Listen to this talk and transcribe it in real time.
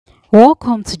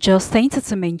Welcome to Just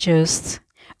Entertainment Gist.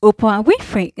 Oprah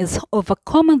Winfrey is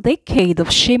overcome a decade of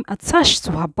shame attached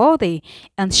to her body,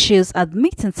 and she is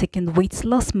admitting taking weight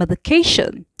loss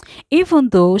medication, even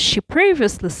though she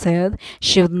previously said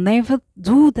she would never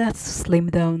do that to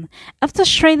slim down. After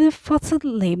shredding 40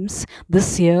 limbs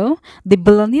this year, the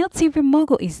billionaire TV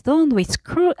mogul is done with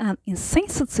cruel and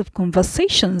insensitive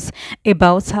conversations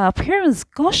about her appearance,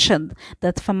 gushing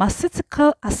that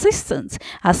pharmaceutical assistant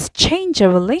has changed her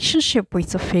relationship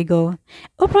with her figure.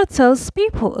 Oprah tells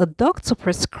people a doctor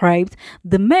prescribed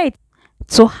the med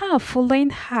to her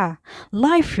following her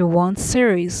Life You Want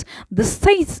series, The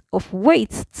State of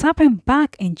Weight, tapping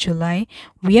back in July,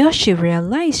 where she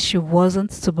realized she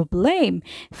wasn't to be blamed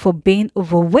for being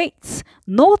overweight,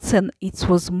 noting it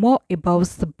was more about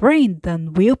the brain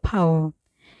than willpower.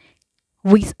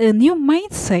 With a new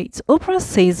mindset, Oprah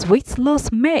says weight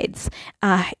loss meds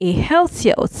are a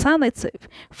healthier alternative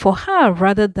for her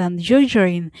rather than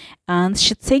usuring, and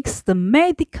she takes the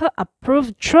medical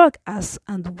approved drug as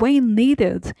and when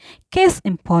needed. Case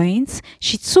in point,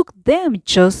 she took them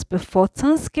just before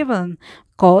Thanksgiving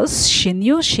because she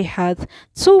knew she had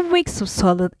 2 weeks of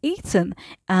solid eating,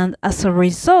 and as a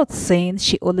result saying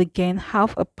she only gained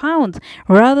half a pound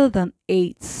rather than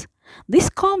 8. This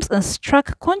comes in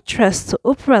stark contrast to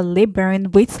Oprah laboring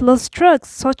weight loss drugs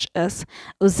such as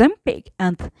Ozempic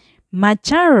and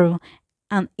Mounjaro,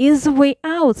 an easy way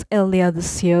out earlier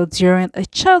this year during a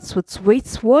chat with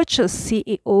Weight Watchers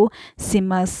CEO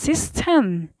Sima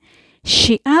Sistan.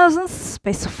 She hasn't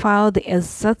specified the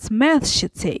exact meds she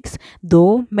takes,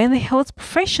 though many health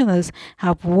professionals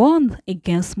have warned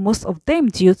against most of them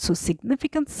due to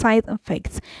significant side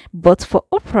effects. But for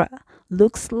Oprah,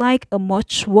 looks like a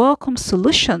much welcome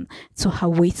solution to her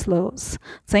weight loss.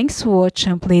 Thanks for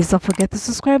watching. Please don't forget to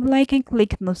subscribe, like, and click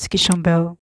the notification bell.